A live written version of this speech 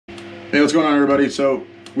Hey, what's going on, everybody? So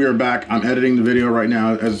we are back. I'm editing the video right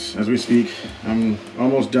now as we speak. I'm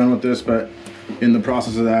almost done with this, but in the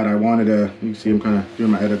process of that, I wanted to, you can see I'm kind of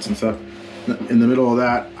doing my edits and stuff. In the middle of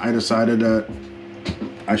that, I decided that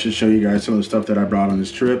I should show you guys some of the stuff that I brought on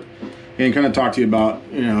this trip and kind of talk to you about,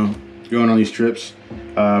 you know, going on these trips.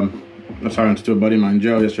 I was talking to a buddy of mine,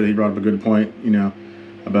 Joe, yesterday. He brought up a good point, you know,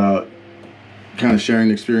 about kind of sharing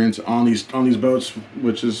the experience on these boats,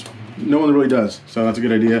 which is no one really does. So that's a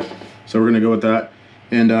good idea. So we're gonna go with that.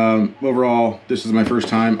 And overall, this is my first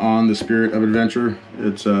time on the Spirit of Adventure.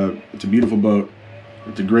 It's a beautiful boat.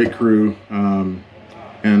 It's a great crew. And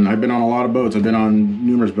I've been on a lot of boats. I've been on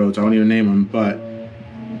numerous boats. I won't even name them, but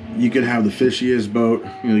you could have the fishiest boat.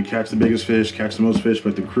 You know, you catch the biggest fish, catch the most fish,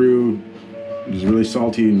 but the crew is really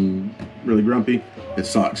salty and really grumpy. It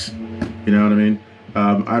sucks. You know what I mean?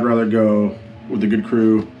 I'd rather go with a good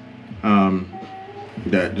crew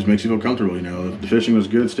that just makes you feel comfortable. You know, the fishing was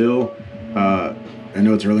good still. I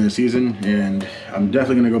know it's early in the season, and I'm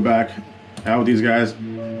definitely gonna go back out with these guys.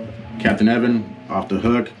 Captain Evan off the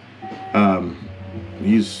hook.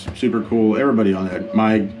 He's super cool. Everybody on that.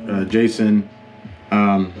 Mike, Jason,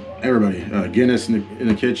 everybody. Guinness in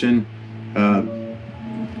the kitchen.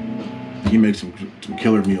 He makes some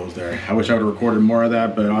killer meals there. I wish I would have recorded more of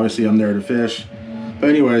that, but obviously I'm there to fish. But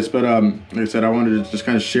anyways, like I said, I wanted to just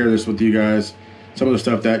kind of share this with you guys. Some of the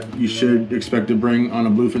stuff that you should expect to bring on a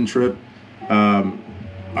bluefin trip.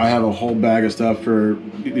 I have a whole bag of stuff for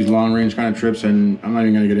these long range kind of trips, and I'm not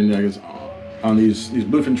even gonna get into that because on these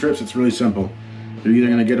bluefin trips, it's really simple. You're either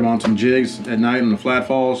gonna get them on some jigs at night on the flat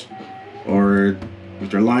falls, or if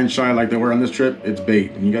they're line shy like they were on this trip, it's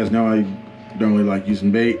bait. And you guys know I don't really like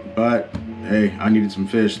using bait, but hey, I needed some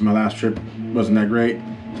fish. My last trip wasn't that great,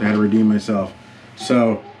 so I had to redeem myself.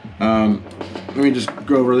 So let me just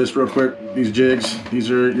go over this real quick. These jigs, these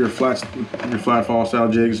are your flat fall style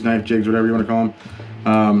jigs, knife jigs, whatever you want to call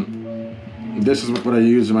them. This is what I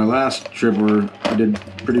used in my last trip where I did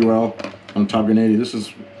pretty well on Top Gun 80. This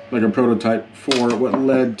is like a prototype for what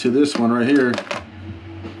led to this one right here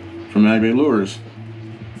from Mag-Bait Lures.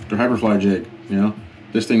 Their Hyperfly jig, you know.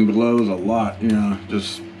 This thing glows a lot, you know,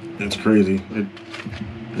 just, it's crazy.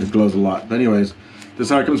 It glows a lot. But anyways, this is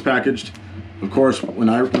how it comes packaged. Of course, when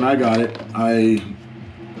I got it, I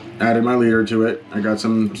added my leader to it. I got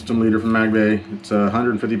some leader from Mag-Bait. It's a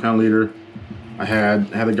 150-pound leader. I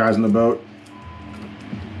had the guys in the boat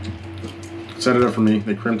set it up for me.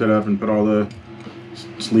 They crimped it up and put all the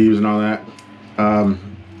sleeves and all that.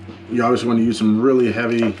 You obviously want to use some really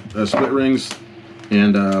heavy split rings,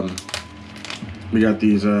 and we got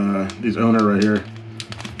these owner right here.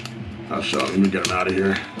 I'll show them. Let me get them out of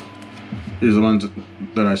here. These are the ones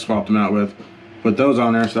that I swapped them out with. Put those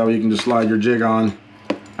on there so that way you can just slide your jig on.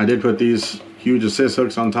 I did put these huge assist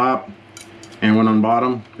hooks on top and one on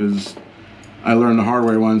bottom because I learned the hard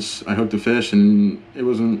way once. I hooked a fish and it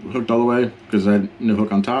wasn't hooked all the way because I had no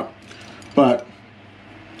hook on top. But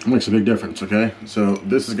it makes a big difference, okay? So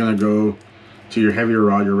this is gonna go to your heavier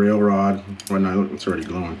rod, your rail rod. Well, no, it's already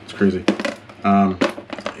glowing, it's crazy.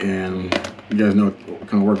 And you guys know what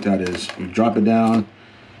kind of work that is. You drop it down,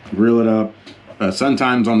 reel it up.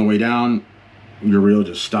 Sometimes on the way down, your reel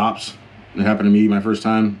just stops. It happened to me my first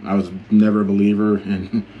time. I was never a believer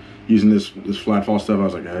in using this flat fall stuff. I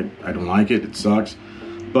was like, I don't like it, it sucks.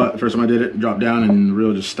 But the first time I did it, dropped down and the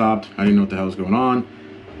reel just stopped. I didn't know what the hell was going on.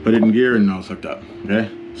 Put it in gear and I was hooked up, okay?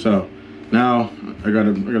 So now I got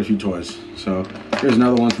a few toys. So here's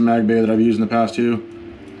another one from Mag-Bait that I've used in the past too.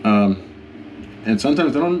 And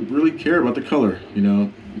sometimes they don't really care about the color, you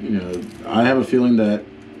know. I have a feeling that,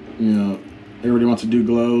 you know, everybody wants to do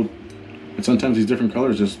glow, and sometimes these different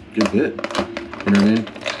colors just get bit. You know what I mean?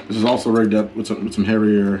 This is also rigged up with some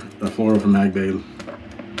heavier fluoro from Mag-Bait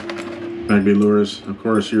Lures. Of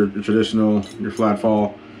course, your traditional, your flat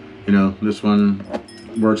fall. You know, this one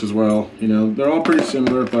works as well. You know, they're all pretty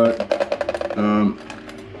similar, but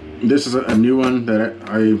this is a new one that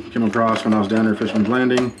I came across when I was down there at H&M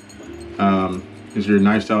Landing. These are your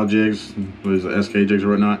knife style jigs, these are SK jigs or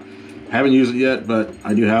whatnot. I haven't used it yet, but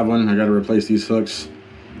I do have one. I got to replace these hooks.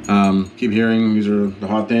 Keep hearing these are the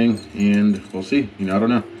hot thing, and we'll see. You know, I don't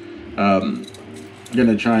know. I'm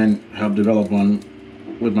gonna try and help develop one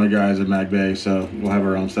with my guys at Mag-Bait, so we'll have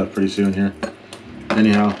our own stuff pretty soon here.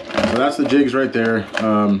 Anyhow, so that's the jigs right there.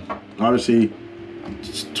 Obviously,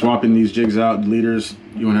 swapping these jigs out, the leaders,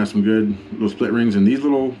 you want to have some good little split rings, and these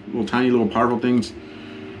little tiny little powerful things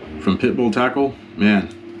from Pitbull Tackle, man,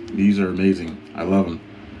 these are amazing. I love them.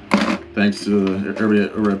 Thanks to everybody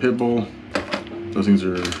over at Pitbull. Those things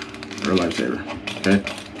are a lifesaver. Okay,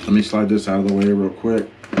 let me slide this out of the way real quick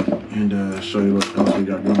and show you what else we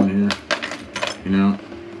got going here. You know,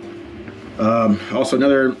 Also,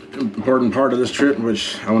 another important part of this trip,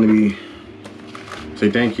 which I want to say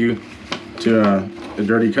thank you to the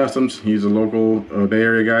Dirty Customs. He's a local Bay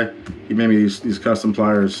Area guy. He made me these custom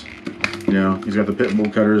pliers. You know, he's got the pit bull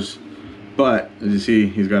cutters, but as you see,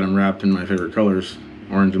 he's got them wrapped in my favorite colors,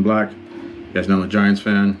 orange and black. You guys know I'm a Giants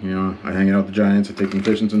fan. You know, I hang out with the Giants. I take them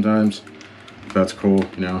fishing sometimes. That's cool.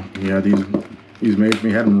 You know, he had these made for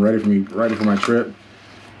me. Had them ready for me right before my trip.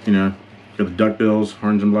 You know, got the duck bills,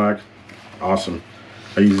 orange and black. Awesome.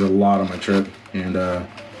 I use it a lot on my trip, and got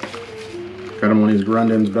them on these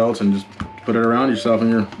Grundens belts, and just put it around yourself, and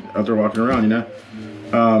you're out there walking around. You know.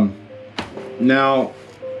 Now,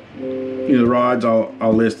 you know, the rods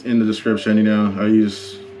I'll list in the description. You know, I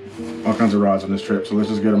use all kinds of rods on this trip, so let's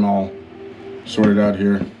just get them all sorted out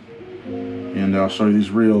here, and I'll show you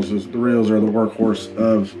these reels. The reels are the workhorse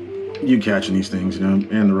of you catching these things, you know,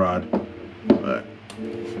 and the rod. But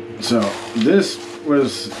so this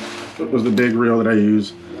was the big reel that I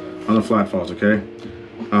use on the flat falls. Okay,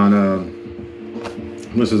 on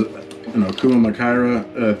this is an Okuma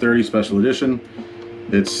Makaira 30 special edition.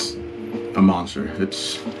 It's a monster.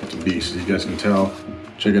 It's a beast, as you guys can tell.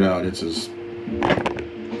 Check it out. It's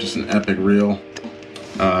just an epic reel.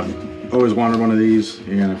 Always wanted one of these,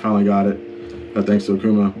 and I finally got it, thanks to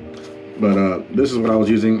Okuma. But this is what I was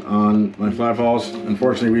using on my flat falls.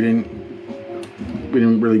 Unfortunately, we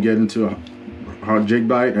didn't really get into a hard jig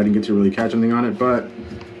bite. I didn't get to really catch anything on it, but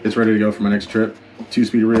it's ready to go for my next trip.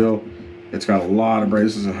 2-speed reel. It's got a lot of braid.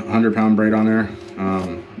 This is a 100-pound braid on there.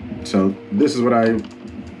 So this is what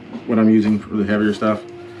I'm using for the heavier stuff.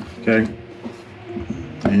 Okay,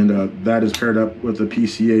 and that is paired up with the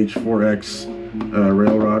PCH 4X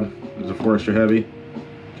rail rod. It's a 4 extra heavy.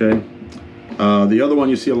 Okay. The other one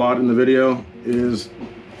you see a lot in the video is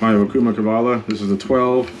my Okuma Cavalla. This is a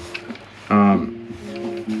 12.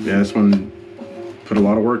 Yeah, this one put a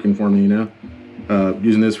lot of work in for me, you know.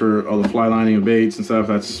 Using this for all the fly lining of baits and stuff.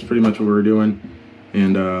 That's pretty much what we were doing.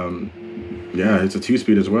 And yeah, it's a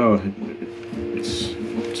 2-speed as well.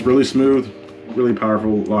 It's really smooth, really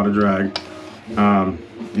powerful, a lot of drag.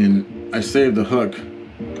 And I saved the hook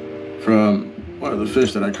from one of the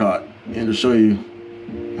fish that I caught, and to show you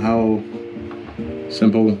how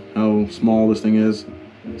simple, how small this thing is.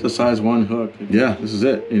 It's a size 1 hook. Yeah, this is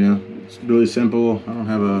it. You know, it's really simple. I don't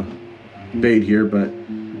have a bait here, but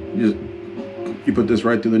you put this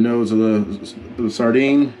right through the nose of the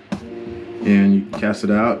sardine, and you cast it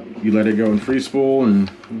out. You let it go in free spool, and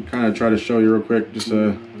kind of try to show you real quick, just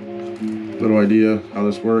a little idea how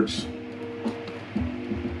this works.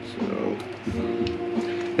 So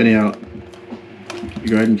anyhow, you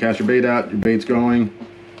go ahead and cast your bait out. Your bait's going,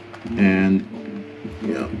 and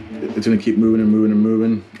you know it's going to keep moving and moving and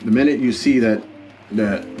moving. The minute you see that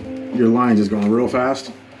your line is going real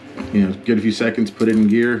fast, you know, get a few seconds, put it in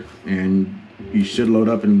gear, and you should load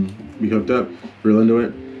up and be hooked up. Reel into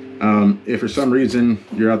it. If for some reason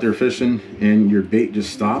you're out there fishing and your bait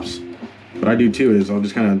just stops, what I do too is I'll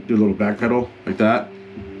just kind of do a little back pedal like that,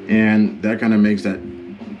 and that kind of makes that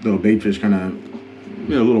little bait fish kind of,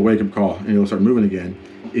 you know, a little wake up call, and it'll start moving again.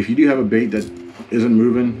 If you do have a bait that isn't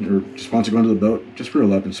moving or just wants to go into the boat, just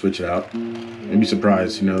reel up and switch it out, and be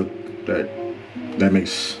surprised, you know, that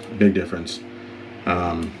makes a big difference.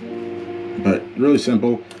 But really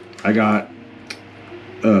simple. I got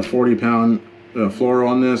a 40-pound fluoro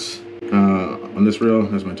on this reel.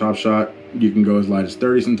 That's my top shot. You can go as light as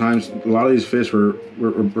 30 sometimes. A lot of these fish were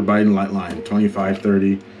biting light line, 25,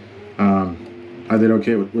 30. I did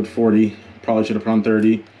okay with 40. Probably should have put on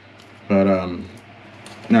 30, but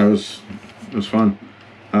no, it was fun.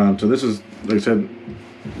 So this is, like I said,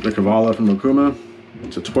 the Cavalla from Okuma.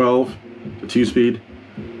 It's a 12, a 2-speed.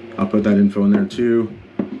 I'll put that info in there too.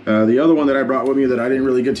 The other one that I brought with me that I didn't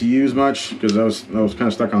really get to use much because I was kind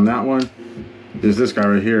of stuck on that one is this guy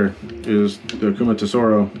right here. Is the Okuma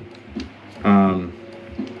Tesoro.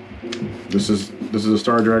 This is a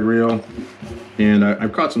star drag reel, and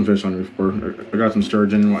I've caught some fish on it before. I got some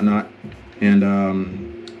sturgeon and whatnot, and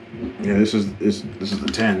yeah, this is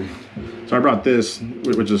the 10. So I brought this,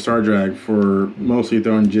 which is a star drag, for mostly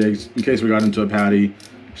throwing jigs in case we got into a patty,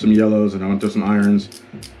 some yellows, and I want to throw some irons.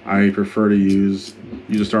 I prefer to use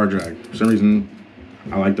a star drag. For some reason,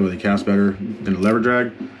 I like the way they cast better than a lever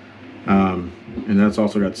drag. And that's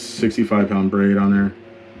also got 65-pound braid on there,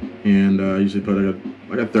 and I usually put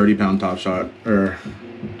like a 30-pound top shot or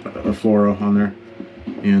a fluoro on there,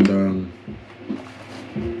 and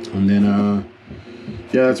then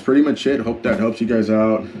yeah, that's pretty much it. Hope that helps you guys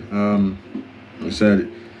out. Like I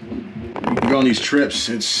said, you go on these trips,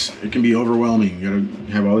 it can be overwhelming. You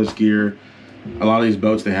gotta have all this gear. A lot of these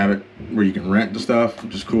boats, they have it where you can rent the stuff,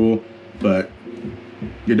 which is cool, but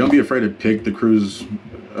yeah, don't be afraid to pick the crew's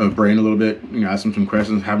brain a little bit. You know, ask them some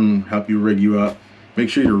questions, have them help you rig you up. Make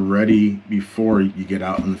sure you're ready before you get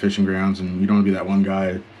out on the fishing grounds, and you don't want to be that one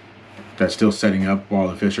guy that's still setting up while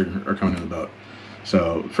the fish are coming in the boat.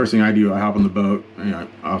 So first thing I do, I hop on the boat, you know,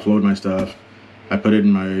 I offload my stuff, I put it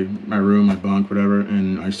in my room, my bunk, whatever,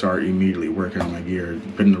 and I start immediately working on my gear,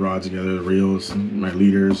 putting the rods together, the reels, my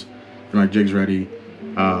leaders, my jigs ready.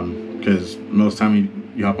 Because most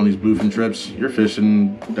time you hop on these bluefin trips, you're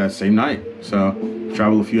fishing that same night. So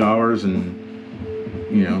travel a few hours, and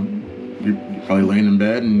you know, you're probably laying in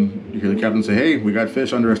bed and you hear the captain say, hey, we got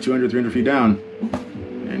fish under us 200, 300 feet down.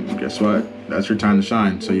 And guess what? That's your time to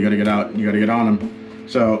shine. So you got to get out, you got to get on them.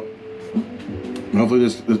 So hopefully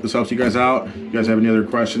this helps you guys out. If you guys have any other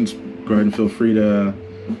questions, go ahead and feel free to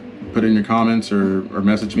put it in your comments or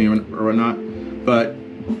message me or whatnot. But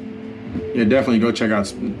yeah, definitely go check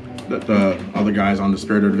out all the guys on the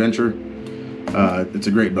Spirited Adventure. It's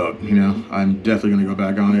a great boat, you know. I'm definitely going to go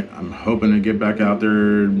back on it. I'm hoping to get back out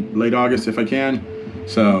there late August if I can.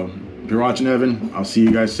 So if you're watching, Evan, I'll see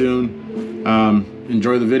you guys soon.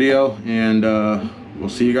 Enjoy the video, and we'll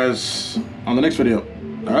see you guys on the next video.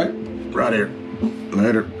 All right, we're out of here.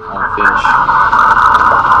 Later. Fish. All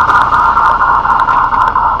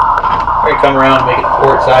right, come around, make it to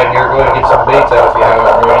port side here. Go ahead and get some baits out if you haven't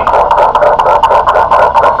already.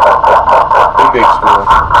 Big school.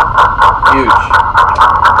 Huge.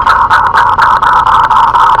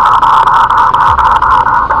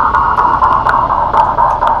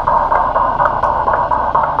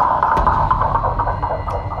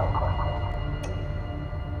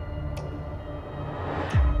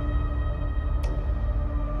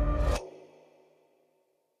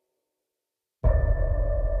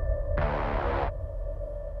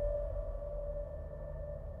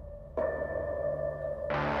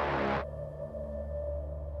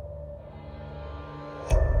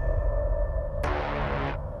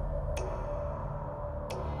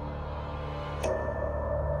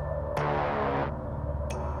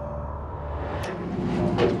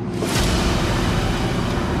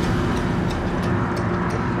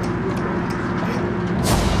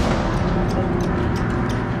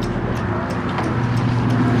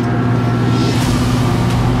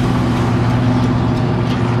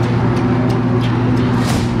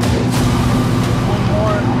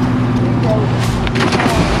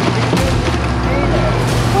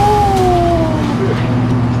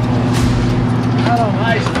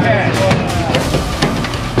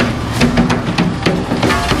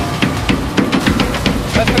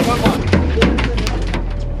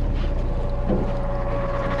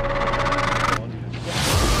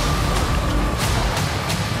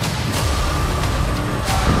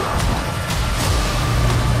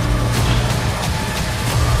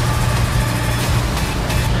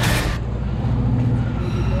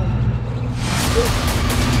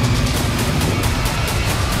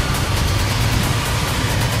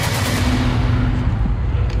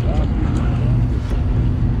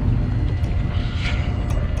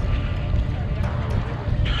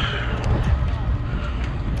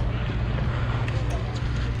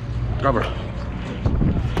 Cover.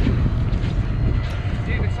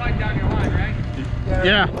 David, slide down your line, right?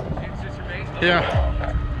 Yeah. It's just your base? Yeah.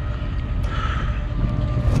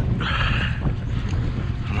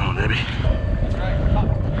 Come on, baby. That's right.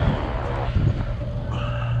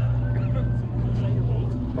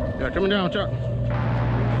 Yeah, coming down, Chuck.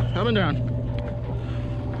 Coming down.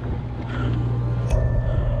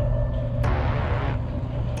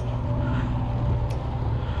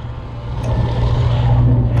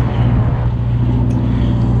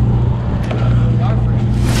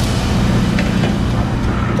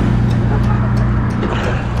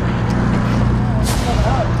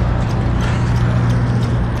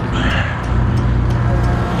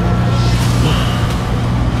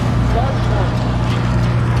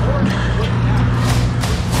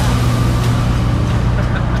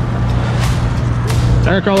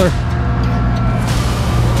 Hair color.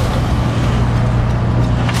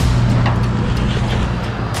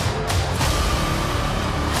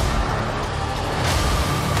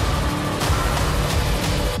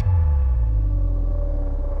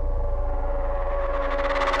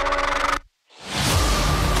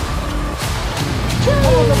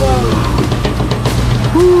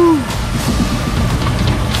 Woo!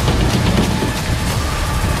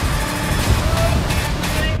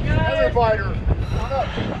 Another fighter.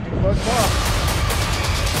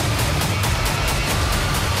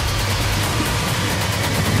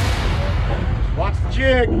 Watch the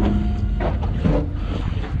jig.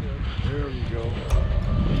 There you go.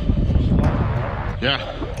 Yeah.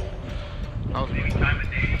 Maybe time of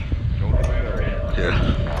day.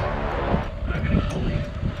 Yeah.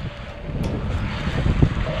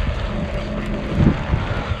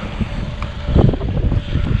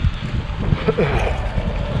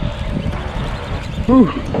 Whew.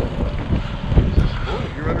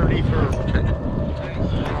 You're underneath her.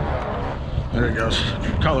 There it goes.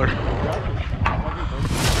 Color.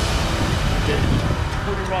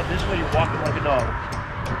 Put your rod this way, you're walking like a dog.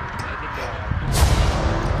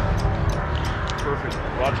 Perfect.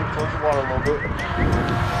 Watch it towards the water a little bit.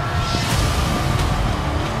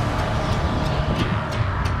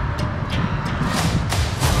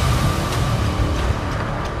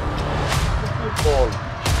 Good boy.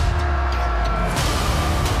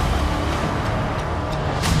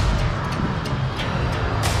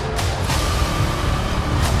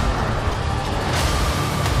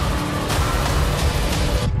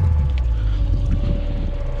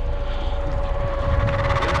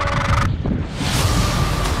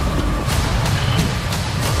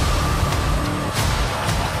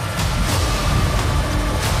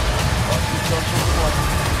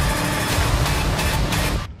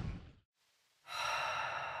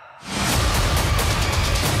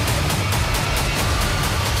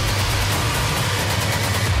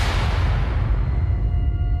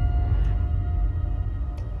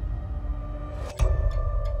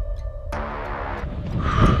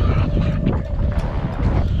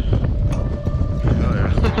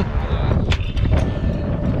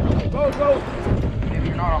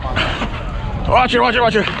 Watch it, watch it,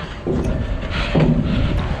 watch it.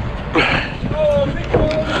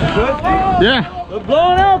 Yeah. They're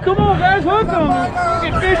blowing out. Come on, guys, hook them.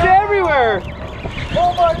 You can fish everywhere.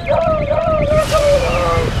 Oh my God!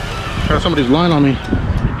 Got somebody's line on me.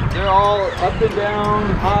 They're all up and down,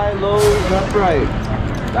 high, low, left, right.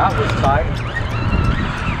 That was tight.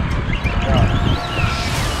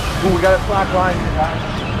 Ooh, we got a slack line here, guys.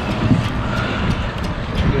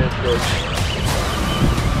 Good, good.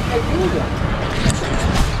 Hey,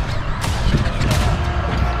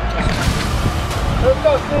 let's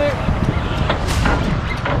go, Steve.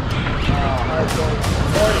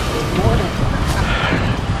 Good morning.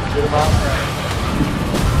 Get him out there.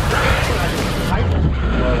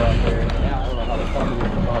 Well, out there. Yeah, I don't know how the fuck it is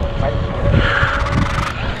about a pipe.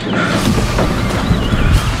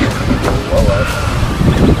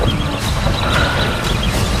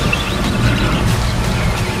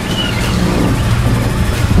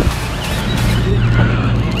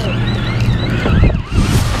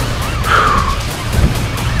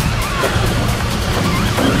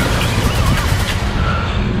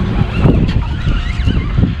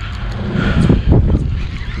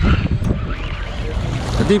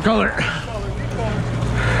 Deep color.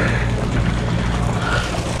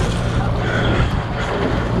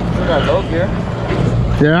 We got those here.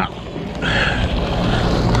 Yeah.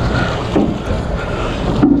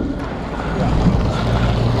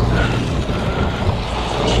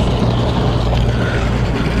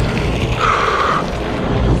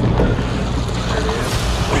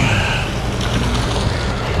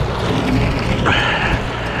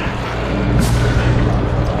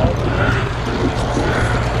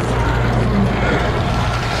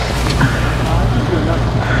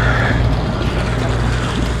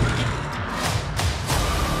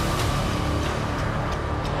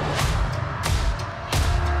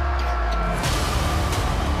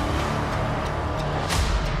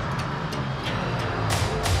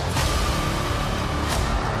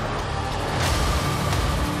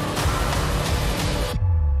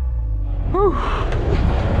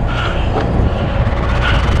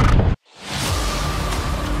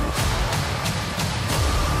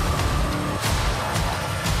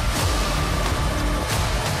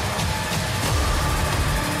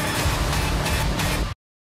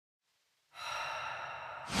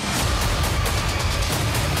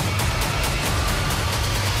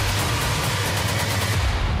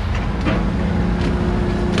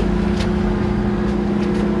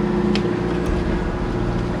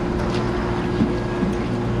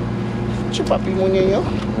 Papi Muñeño.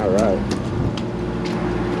 All right.